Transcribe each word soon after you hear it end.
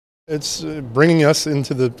It's bringing us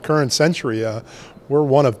into the current century. We're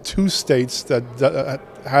one of two states that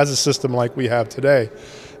has a system like we have today.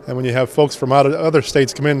 And when you have folks from out of other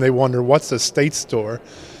states come in, they wonder, what's a state store?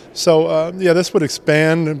 So, yeah, this would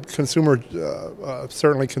expand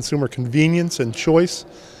certainly consumer convenience and choice,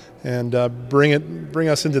 and bring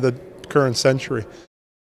us into the current century.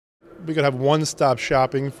 We could have one-stop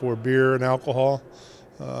shopping for beer and alcohol,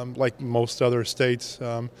 like most other states.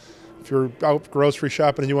 If you're out grocery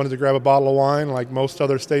shopping and you wanted to grab a bottle of wine, like most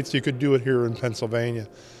other states, you could do it here in Pennsylvania.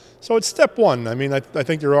 So it's step one. I mean, I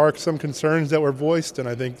think there are some concerns that were voiced, and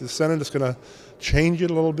I think the Senate is going to change it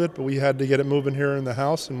a little bit, but we had to get it moving here in the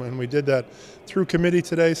House, and when we did that through committee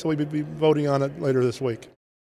today, so we'll be voting on it later this week.